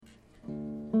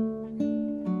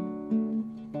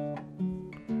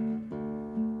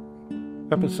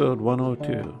Episode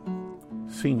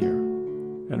 102, Senior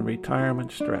and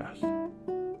Retirement Stress.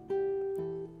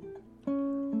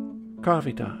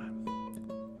 Coffee time.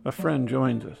 A friend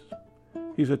joins us.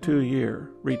 He's a 2-year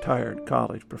retired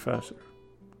college professor.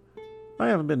 I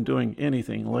haven't been doing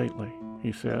anything lately,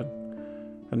 he said,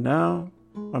 and now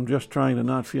I'm just trying to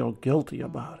not feel guilty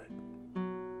about it.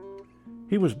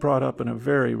 He was brought up in a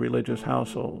very religious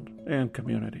household and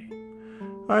community.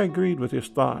 I agreed with his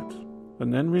thoughts,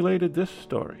 and then related this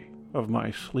story of my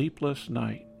sleepless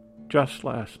night just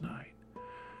last night.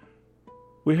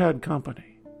 We had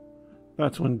company.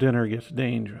 That's when dinner gets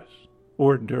dangerous.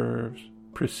 Hors d'oeuvres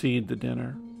precede the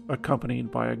dinner,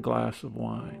 accompanied by a glass of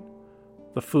wine.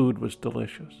 The food was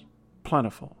delicious,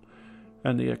 plentiful,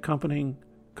 and the accompanying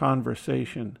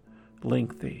conversation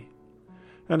lengthy.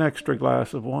 An extra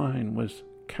glass of wine was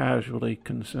casually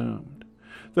consumed.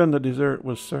 Then the dessert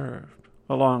was served,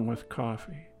 along with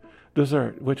coffee.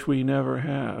 Dessert, which we never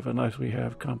have unless we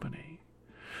have company.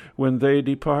 When they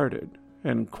departed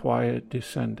and quiet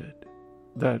descended,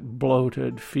 that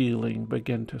bloated feeling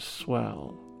began to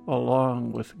swell,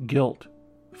 along with guilt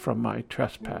from my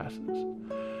trespasses.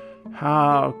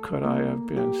 How could I have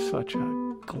been such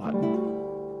a glutton?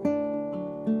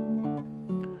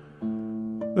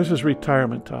 This is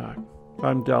Retirement Talk.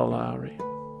 I'm Del Lowry.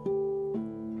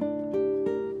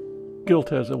 Guilt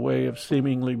has a way of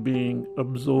seemingly being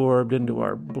absorbed into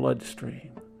our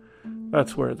bloodstream.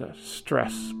 That's where the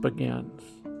stress begins.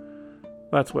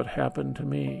 That's what happened to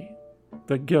me.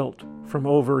 The guilt from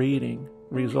overeating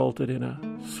resulted in a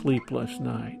sleepless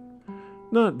night,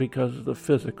 not because of the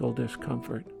physical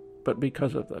discomfort, but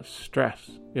because of the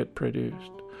stress it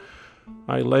produced.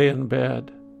 I lay in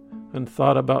bed and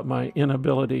thought about my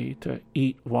inability to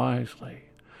eat wisely.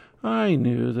 I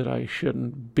knew that I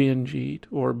shouldn't binge eat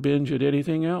or binge at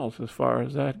anything else as far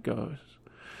as that goes.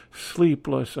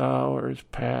 Sleepless hours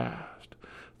passed.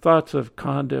 Thoughts of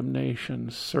condemnation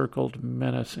circled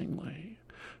menacingly.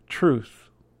 Truth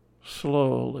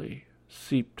slowly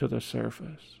seeped to the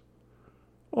surface.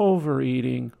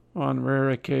 Overeating, on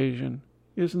rare occasion,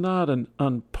 is not an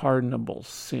unpardonable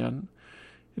sin.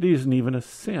 It isn't even a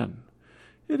sin.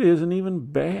 It isn't even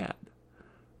bad.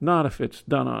 Not if it's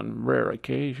done on rare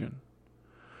occasion.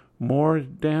 More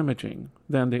damaging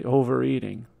than the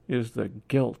overeating is the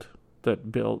guilt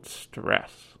that builds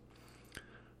stress.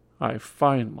 I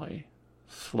finally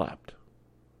slept.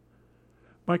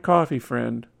 My coffee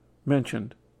friend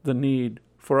mentioned the need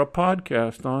for a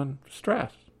podcast on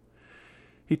stress.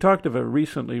 He talked of a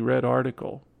recently read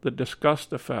article that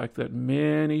discussed the fact that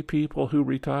many people who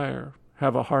retire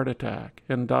have a heart attack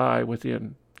and die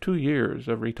within 2 years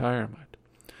of retirement.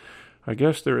 I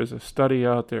guess there is a study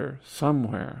out there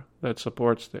somewhere that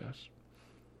supports this.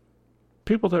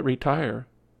 People that retire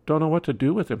don't know what to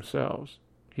do with themselves,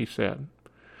 he said.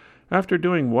 After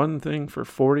doing one thing for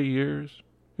 40 years,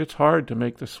 it's hard to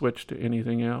make the switch to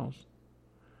anything else.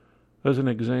 As an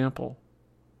example,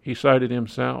 he cited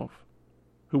himself,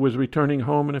 who was returning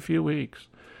home in a few weeks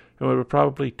and would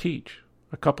probably teach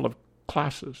a couple of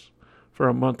classes for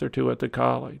a month or two at the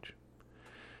college.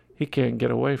 He can't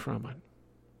get away from it.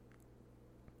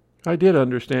 I did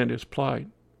understand his plight.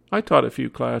 I taught a few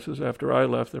classes after I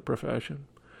left the profession.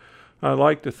 I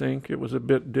like to think it was a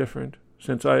bit different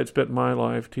since I had spent my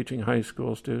life teaching high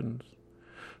school students.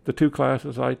 The 2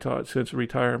 classes I taught since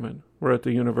retirement were at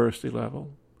the university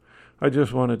level. I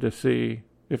just wanted to see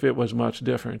if it was much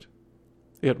different.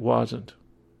 It wasn't,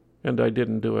 and I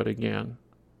didn't do it again.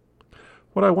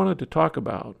 What I wanted to talk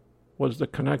about was the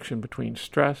connection between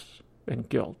stress and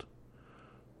guilt.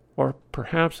 Or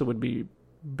perhaps it would be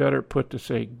better put to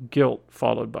say guilt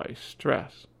followed by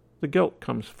stress. The guilt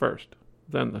comes first,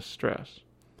 then the stress.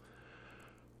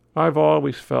 I've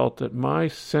always felt that my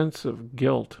sense of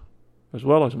guilt, as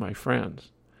well as my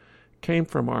friends, came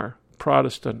from our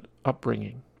Protestant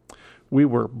upbringing. We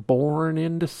were born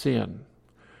into sin.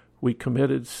 We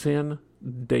committed sin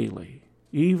daily.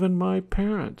 Even my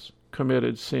parents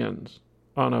committed sins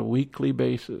on a weekly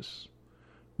basis.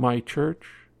 My church,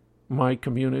 my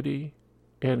community,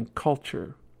 and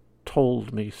culture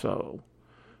told me so,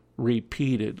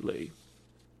 repeatedly.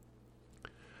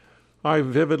 I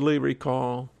vividly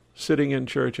recall sitting in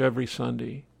church every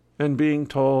Sunday and being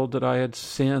told that I had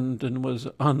sinned and was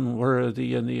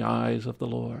unworthy in the eyes of the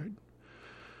Lord.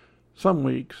 Some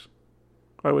weeks,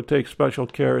 I would take special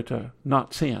care to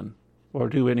not sin or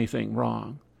do anything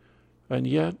wrong, and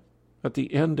yet, at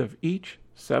the end of each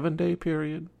 7-day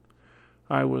period,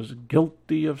 I was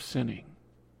guilty of sinning.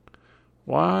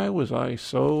 Why was I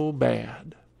so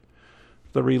bad?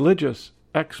 The religious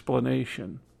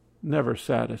explanation never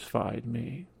satisfied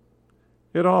me.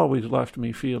 It always left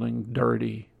me feeling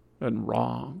dirty and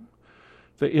wrong.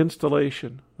 The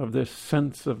installation of this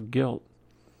sense of guilt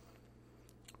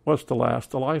was to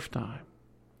last a lifetime.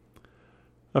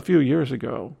 A few years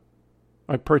ago,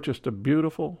 I purchased a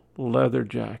beautiful leather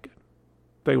jacket.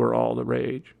 They were all the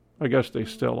rage. I guess they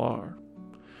still are.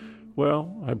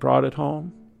 Well, I brought it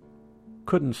home,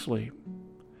 couldn't sleep,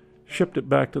 shipped it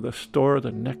back to the store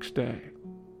the next day.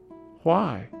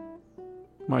 Why?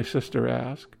 My sister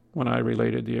asked when I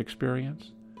related the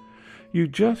experience. You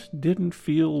just didn't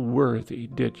feel worthy,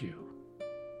 did you?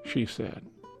 She said.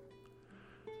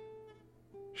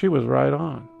 She was right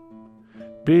on.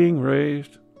 Being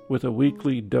raised with a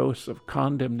weekly dose of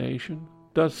condemnation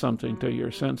does something to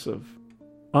your sense of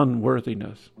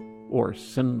unworthiness or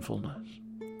sinfulness.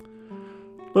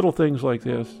 Little things like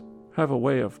this have a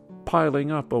way of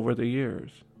piling up over the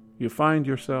years. You find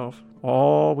yourself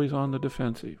always on the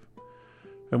defensive.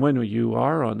 And when you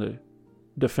are on the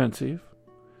defensive,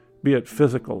 be it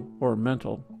physical or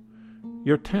mental,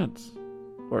 you're tense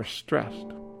or stressed.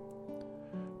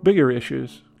 Bigger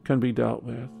issues can be dealt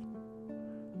with.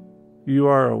 You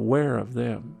are aware of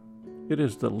them. It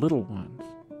is the little ones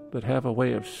that have a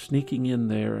way of sneaking in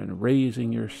there and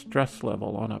raising your stress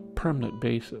level on a permanent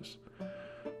basis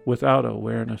without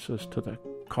awareness as to the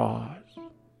cause.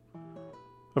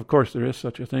 Of course, there is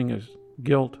such a thing as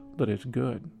guilt that is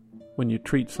good. When you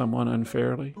treat someone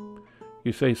unfairly,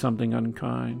 you say something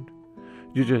unkind,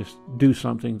 you just do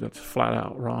something that's flat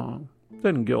out wrong,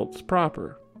 then guilt's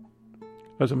proper.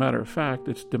 As a matter of fact,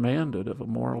 it's demanded of a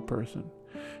moral person.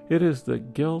 It is the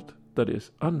guilt that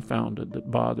is unfounded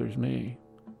that bothers me,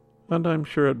 and I'm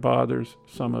sure it bothers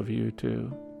some of you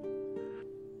too.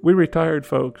 We retired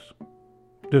folks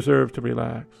deserve to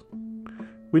relax.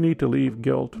 We need to leave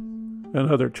guilt and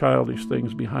other childish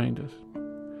things behind us.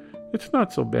 It's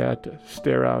not so bad to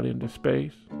stare out into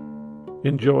space,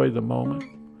 enjoy the moment,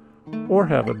 or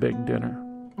have a big dinner.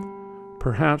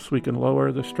 Perhaps we can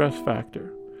lower the stress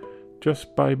factor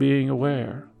just by being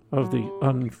aware of the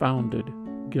unfounded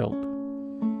guilt.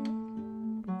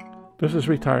 This is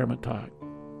Retirement Talk.